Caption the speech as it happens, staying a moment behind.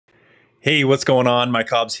Hey, what's going on?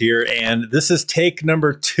 Mike Hobbs here, and this is take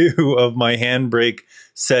number 2 of my Handbrake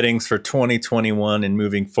settings for 2021 and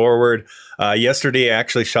moving forward. Yesterday, I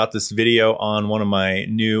actually shot this video on one of my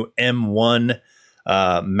new M1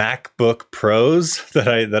 MacBook Pros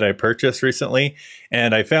that I purchased recently,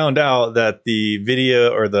 and I found out that the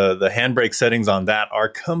video or the Handbrake settings on that are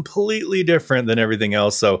completely different than everything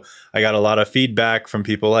else. So I got a lot of feedback from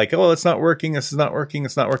people like, oh, it's not working, this is not working,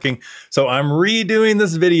 it's not working. So I'm redoing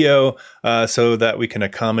this video so that we can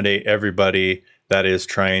accommodate everybody that is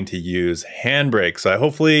trying to use Handbrake. So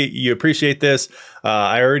hopefully you appreciate this.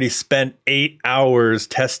 I already spent 8 hours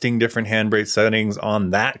testing different Handbrake settings on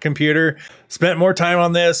that computer. Spent more time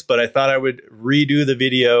on this, but I thought I would redo the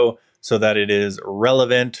video so that it is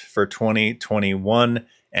relevant for 2021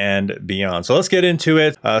 and beyond. So let's get into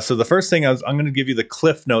it. So the first thing I'm going to give you the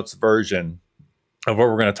Cliffnotes version of what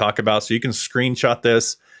we're going to talk about. So you can screenshot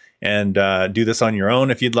this and do this on your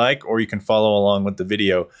own if you'd like, or you can follow along with the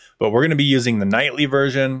video. But we're going to be using the nightly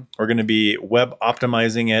version. We're going to be web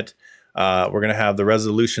optimizing it. We're going to have the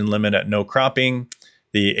resolution limit at no cropping,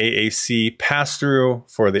 the AAC pass-through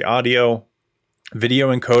for the audio.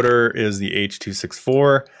 Video encoder is the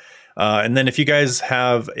H.264. And then if you guys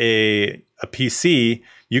have a PC,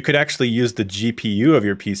 you could actually use the GPU of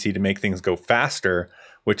your PC to make things go faster,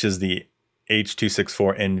 which is the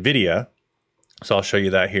H.264 NVIDIA. So I'll show you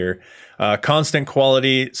that here. Constant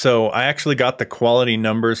quality. So I actually got the quality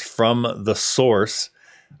numbers from the source,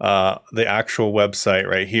 the actual website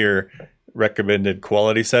right here, recommended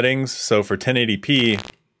quality settings. So for 1080p,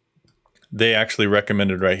 they actually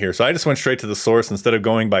recommended right here. So I just went straight to the source instead of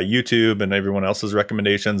going by YouTube and everyone else's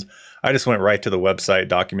recommendations. I just went right to the website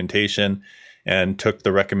documentation and took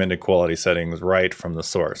the recommended quality settings right from the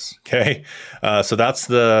source. Okay, so that's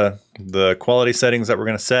the quality settings that we're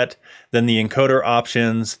going to set. Then the encoder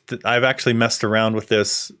options. I've actually messed around with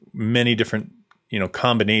this many different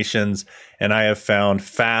combinations, and I have found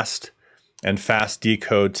fast and fast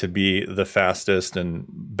decode to be the fastest and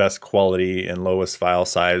best quality and lowest file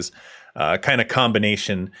size kind of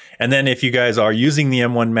combination. And then if you guys are using the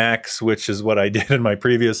M1 Max, which is what I did in my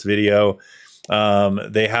previous video,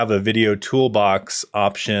 they have a video toolbox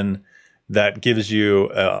option that gives you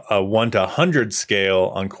a 1 to 100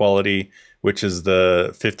 scale on quality, which is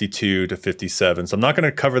the 52 to 57. So I'm not going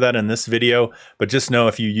to cover that in this video, but just know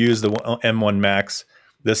if you use the M1 Max,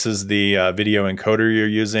 this is the video encoder you're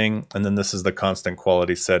using, and then this is the constant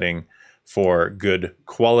quality setting for good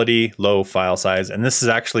quality, low file size. And this is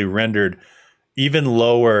actually rendered even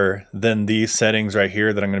lower than these settings right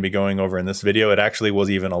here that I'm going to be going over in this video. It actually was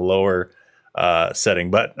even a lower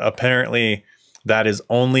setting, but apparently that is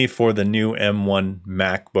only for the new M1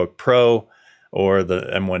 MacBook Pro or the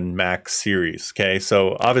M1 Max series. Okay,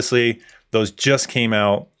 so obviously those just came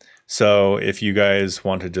out. So if you guys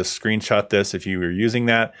want to just screenshot this, if you were using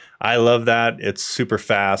that, I love that. It's super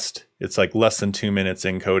fast. It's like less than 2 minutes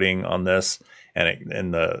encoding on this,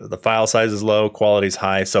 and the file size is low, quality is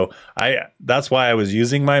high. So that's why I was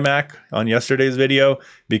using my Mac on yesterday's video,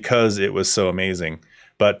 because it was so amazing.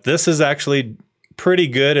 But this is actually pretty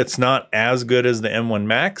good. It's not as good as the M1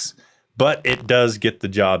 Max, but it does get the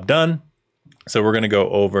job done. So we're going to go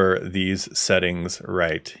over these settings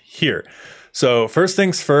right here. So first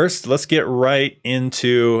things first, let's get right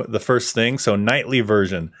into the first thing. So nightly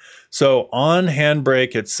version. So on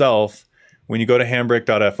Handbrake itself, when you go to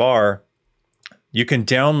handbrake.fr, you can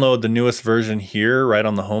download the newest version here right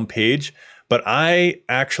on the home page. But I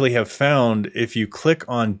actually have found if you click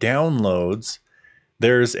on downloads,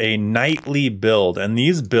 there's a nightly build, and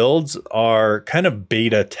these builds are kind of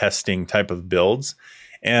beta testing type of builds.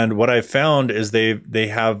 And what I've found is they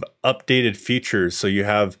have updated features. So you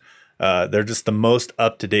have, they're just the most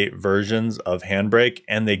up-to-date versions of Handbrake,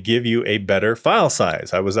 and they give you a better file size.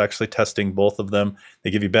 I was actually testing both of them. They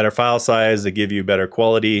give you better file size, they give you better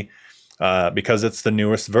quality, because it's the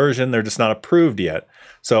newest version. They're just not approved yet.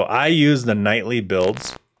 So I use the nightly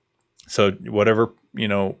builds. So whatever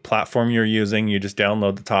platform you're using, you just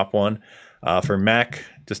download the top one. For Mac,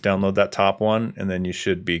 just download that top one, and then you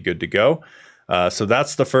should be good to go. So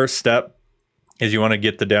that's the first step, is you want to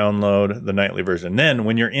get the download, the nightly version. Then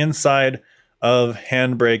when you're inside of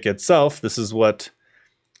Handbrake itself, this is what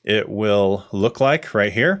it will look like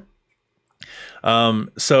right here.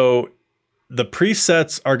 So the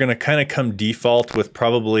presets are going to kind of come default with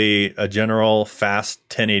probably a general fast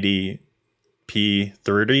 1080p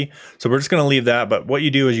 30. So we're just going to leave that. But what you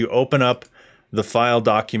do is you open up the file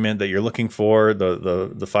document that you're looking for,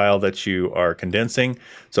 the file that you are condensing.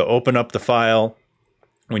 So open up the file,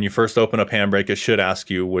 when you first open up Handbrake, it should ask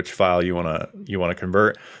you which file you wanna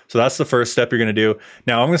convert. So that's the first step you're gonna do.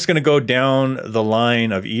 Now I'm just gonna go down the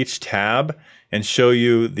line of each tab and show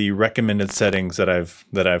you the recommended settings that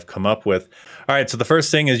I've come up with. All right, so the first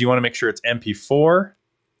thing is you wanna make sure it's MP4,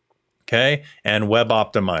 okay, and web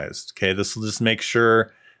optimized. Okay, this will just make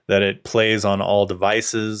sure that it plays on all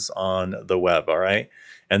devices on the web, all right?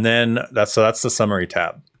 And then that's the summary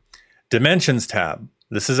tab. Dimensions tab.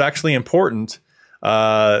 This is actually important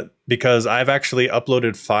because I've actually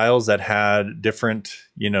uploaded files that had different,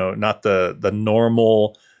 not the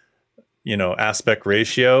normal, aspect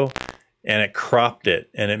ratio, and it cropped it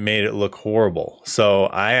and it made it look horrible. So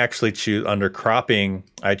I actually choose, under cropping,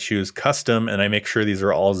 I choose custom and I make sure these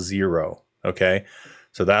are all 0, okay?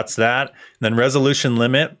 So that's that. And then resolution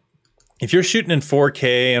limit. If you're shooting in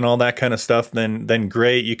 4K and all that kind of stuff, then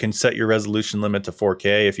great, you can set your resolution limit to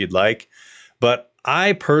 4K if you'd like. But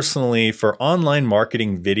I personally, for online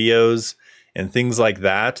marketing videos and things like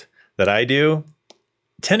that I do,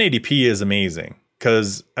 1080p is amazing.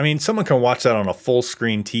 Because, I mean, someone can watch that on a full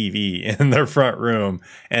screen TV in their front room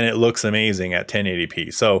and it looks amazing at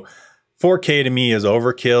 1080p. So 4K to me is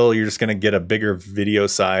overkill. You're just going to get a bigger video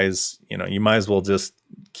size. You might as well just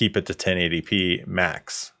keep it to 1080p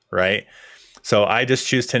max, right? So I just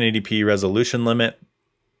choose 1080p resolution limit.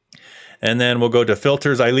 And then we'll go to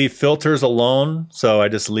filters. I leave filters alone. So I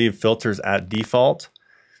just leave filters at default.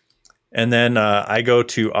 And then I go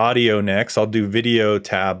to audio next. I'll do video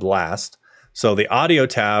tab last. So the audio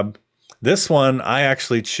tab, this one, I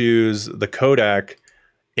actually choose the Kodak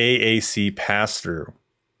AAC Passthru.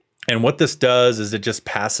 And what this does is it just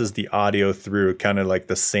passes the audio through kind of like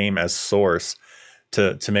the same as source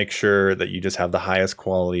to make sure that you just have the highest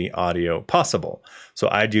quality audio possible. So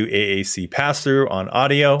I do AAC Passthru on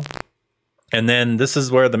audio. And then this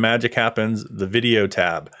is where the magic happens, the video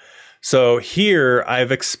tab. So here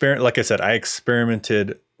I've experienced, like I said, I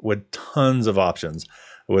experimented with tons of options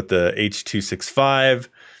with the H.265.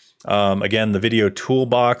 Again, the video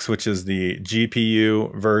toolbox, which is the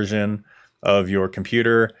GPU version of your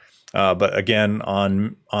computer. But again,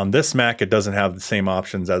 on this Mac, it doesn't have the same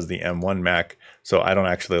options as the M1 Mac. So I don't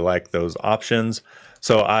actually like those options.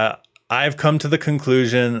 So I've come to the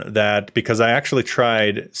conclusion that because I actually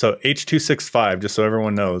tried, so H.265, just so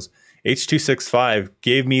everyone knows, H.265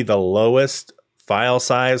 gave me the lowest file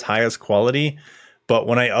size, highest quality. But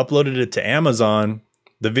when I uploaded it to Amazon,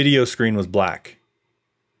 the video screen was black.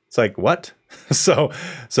 It's like, what? So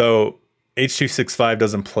H.265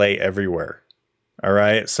 doesn't play everywhere. All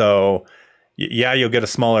right. So yeah, you'll get a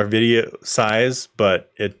smaller video size,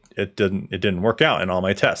 but it didn't work out in all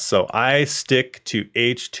my tests. So I stick to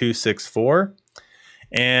H.264,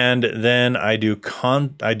 and then I do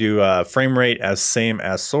frame rate as same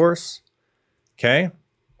as source. Okay.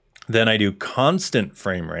 Then I do constant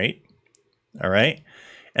frame rate. All right.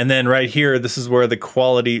 And then right here, this is where the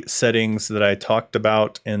quality settings that I talked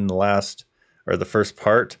about in the first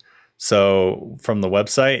part. So from the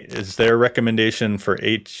website, is their recommendation for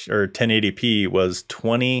 1080p was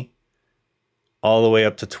 20 all the way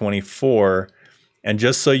up to 24. And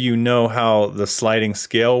just so you know how the sliding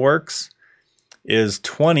scale works, is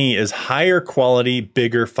 20 is higher quality,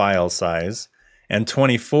 bigger file size, and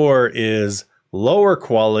 24 is lower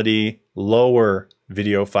quality, lower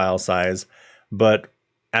video file size. But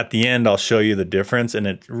at the end, I'll show you the difference, and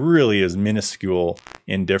it really is minuscule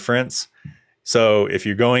in difference. So if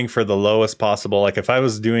you're going for the lowest possible, like if I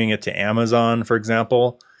was doing it to Amazon, for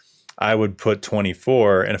example, I would put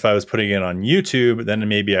 24. And if I was putting it on YouTube, then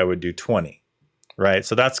maybe I would do 20, right?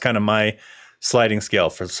 So that's kind of my sliding scale.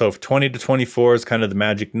 So if 20 to 24 is kind of the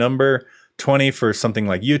magic number, 20 for something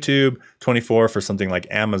like YouTube, 24 for something like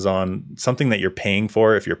Amazon, something that you're paying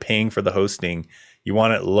for. If you're paying for the hosting, you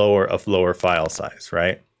want it lower file size,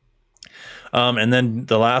 right? And then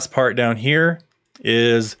the last part down here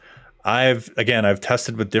is I've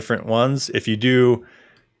tested with different ones. If you do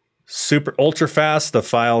super ultra fast, the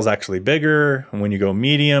file's actually bigger. And when you go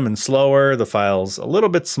medium and slower, the file's a little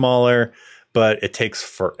bit smaller, but it takes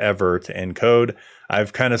forever to encode.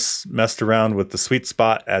 I've kind of messed around with the sweet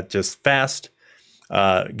spot at just fast.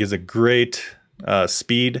 Gives a great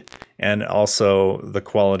speed, and also the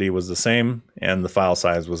quality was the same and the file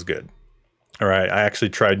size was good. All right, I actually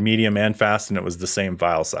tried medium and fast and it was the same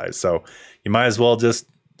file size. So you might as well just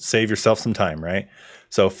save yourself some time, right?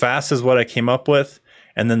 So fast is what I came up with.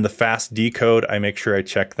 And then the fast decode, I make sure I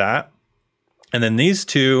check that. And then these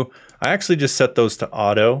two, I actually just set those to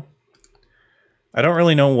auto. I don't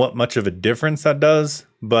really know what much of a difference that does,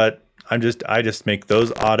 but I just make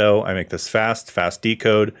those auto. I make this fast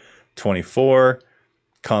decode, 24,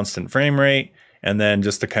 constant frame rate. And then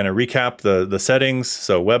just to kind of recap the settings,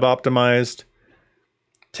 so web optimized,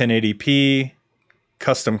 1080p,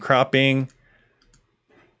 custom cropping,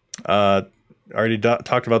 already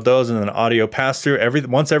talked about those, and then audio pass-through.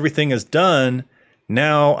 Once everything is done,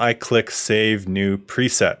 now I click Save New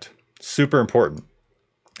Preset. Super important.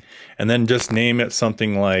 And then just name it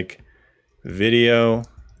something like Video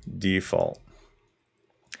Default.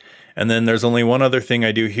 And then there's only one other thing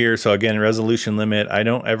I do here. So again, resolution limit, I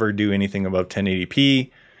don't ever do anything above 1080p.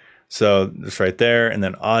 So just right there, and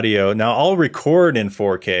then audio. Now I'll record in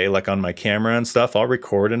 4K, like on my camera and stuff, I'll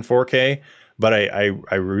record in 4K, but I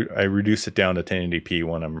reduce it down to 1080p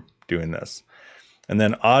when I'm doing this. And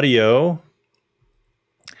then audio,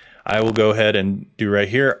 I will go ahead and do right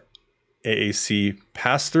here, AAC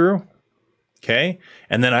pass-through, okay?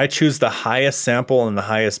 And then I choose the highest sample and the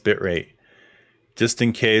highest bit rate, just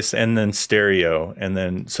in case, and then stereo. And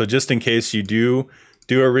then, so just in case you do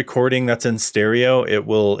a recording that's in stereo,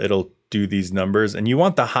 it'll do these numbers. And you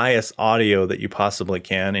want the highest audio that you possibly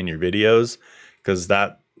can in your videos, because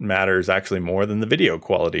that matters actually more than the video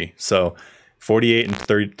quality. So 48 and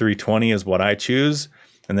 320 is what I choose.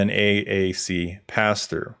 And then AAC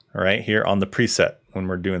pass-through, all right, here on the preset when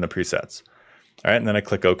we're doing the presets. All right, and then I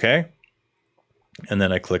click OK. And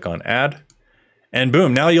then I click on Add. And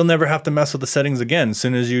boom, now you'll never have to mess with the settings again. As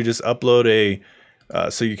soon as you just upload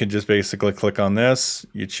so you can just basically click on this,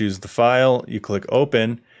 you choose the file, you click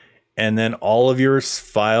Open, and then all of your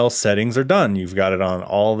file settings are done. You've got it on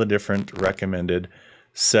all the different recommended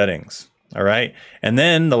settings. All right. And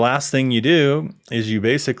then the last thing you do is you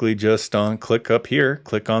basically just click up here,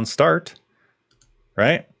 click on Start,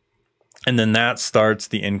 right? And then that starts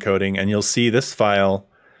the encoding, and you'll see this file,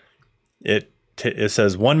 it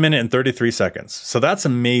says 1 minute and 33 seconds. So that's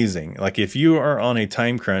amazing. Like if you are on a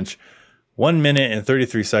time crunch, 1 minute and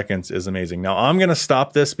 33 seconds is amazing. Now I'm going to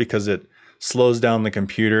stop this because it slows down the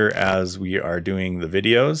computer as we are doing the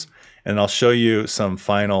videos, and I'll show you some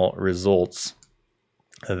final results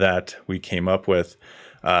that we came up with.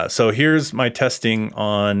 So here's my testing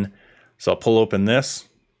on, so I'll pull open this.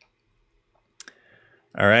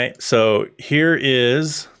 All right, so here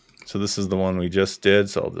is, so this is the one we just did,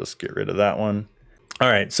 so I'll just get rid of that one. All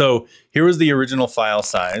right, so here was the original file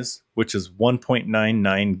size, which is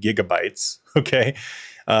 1.99 gigabytes, okay?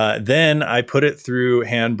 Then I put it through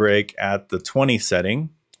Handbrake at the 20 setting,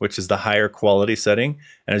 which is the higher quality setting,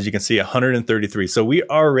 and as you can see, 133. So we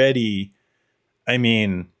already, I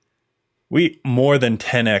mean, we more than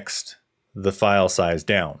 10x'd the file size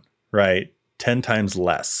down, right? 10 times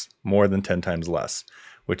less, more than 10 times less,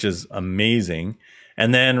 which is amazing.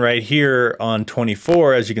 And then right here on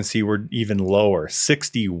 24, as you can see, we're even lower,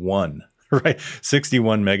 61, right?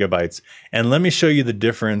 61 megabytes. And let me show you the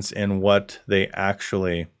difference in what they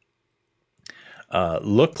actually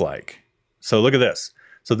look like. So look at this.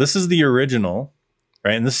 So this is the original,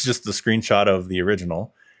 right? And this is just the screenshot of the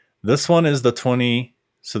original. This one is the 20,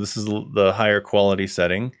 so this is the higher quality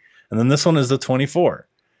setting. And then this one is the 24.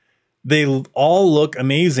 They all look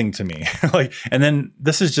amazing to me. Like, and then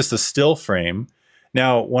this is just a still frame.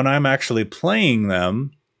 Now, when I'm actually playing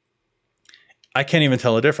them, I can't even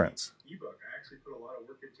tell a difference. Ebook. I actually put a lot of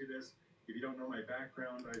work into this. If you don't know my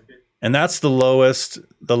background, and that's the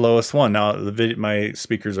lowest one. Now, my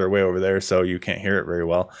speakers are way over there, so you can't hear it very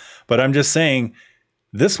well. But I'm just saying,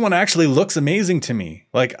 this one actually looks amazing to me.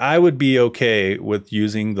 Like, I would be okay with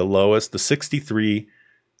using the lowest, the 63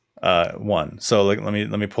 one. So like, let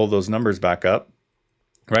me pull those numbers back up.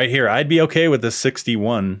 Right here, I'd be okay with the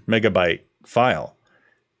 61 megabyte file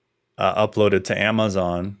uploaded to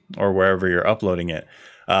Amazon or wherever you're uploading it.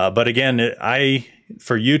 But again,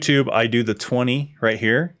 for YouTube, I do the 20 right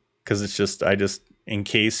here because it's just, in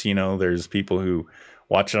case, you know, there's people who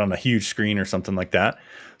watch it on a huge screen or something like that.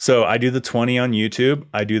 So I do the 20 on YouTube.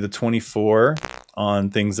 I do the 24 on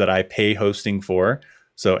things that I pay hosting for.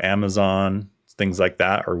 So Amazon, things like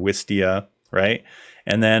that, or Wistia, right?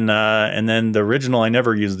 And then the original, I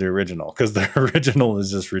never use the original because the original is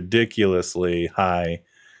just ridiculously high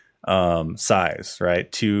size,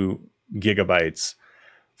 right? 2 gigabytes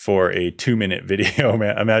for a 2-minute video.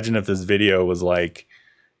 Man, imagine if this video was like,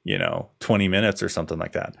 you know, 20 minutes or something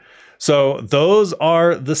like that. So those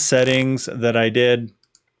are the settings that I did.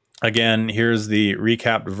 Again, here's the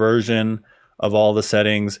recapped version of all the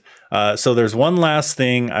settings. So there's one last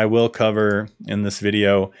thing I will cover in this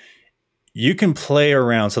video. You can play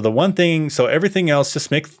around. So the one thing, so everything else,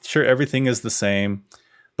 just make sure everything is the same.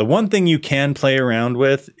 The one thing you can play around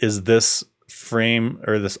with is this frame,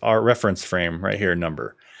 or this reference frame right here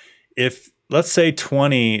number. If, let's say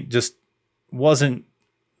 20 just wasn't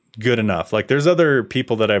good enough, like there's other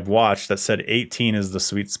people that I've watched that said 18 is the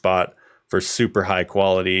sweet spot for super high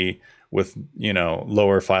quality with, you know,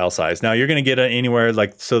 lower file size. Now you're going to get anywhere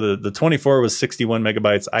like, so the 24 was 61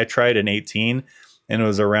 megabytes. I tried an 18 and it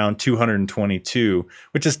was around 222,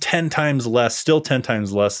 which is 10 times less, still 10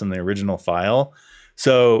 times less than the original file.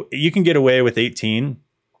 So you can get away with 18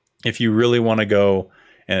 if you really want to go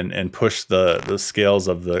and push the scales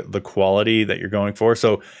of the quality that you're going for.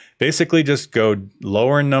 So basically just go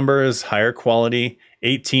lower in numbers, higher quality.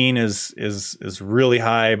 18 is really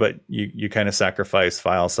high, but you kind of sacrifice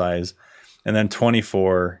file size. And then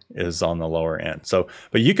 24 is on the lower end. So,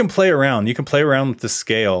 but you can play around. You can play around with the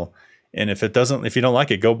scale. And if you don't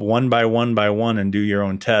like it, go one by one and do your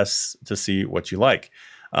own tests to see what you like.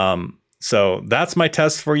 So that's my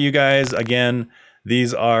test for you guys. Again,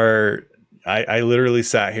 these are, I literally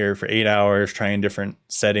sat here for 8 hours trying different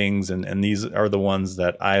settings, and these are the ones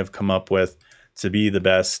that I've come up with to be the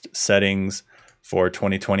best settings for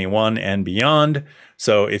 2021 and beyond.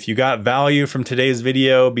 So if you got value from today's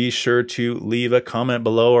video, be sure to leave a comment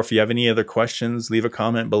below, or if you have any other questions, leave a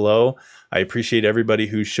comment below. I appreciate everybody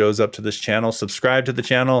who shows up to this channel. Subscribe to the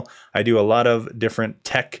channel. I do a lot of different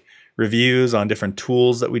tech reviews on different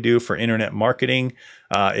tools that we do for internet marketing.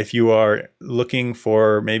 If you are looking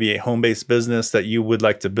for maybe a home-based business that you would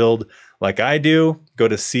like to build like I do, go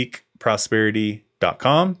to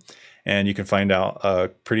seekprosperity.com and you can find out a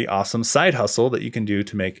pretty awesome side hustle that you can do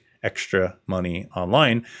to make extra money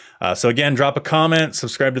online. So again, drop a comment,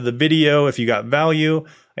 subscribe to the video if you got value.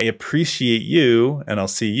 I appreciate you, and I'll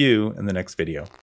see you in the next video.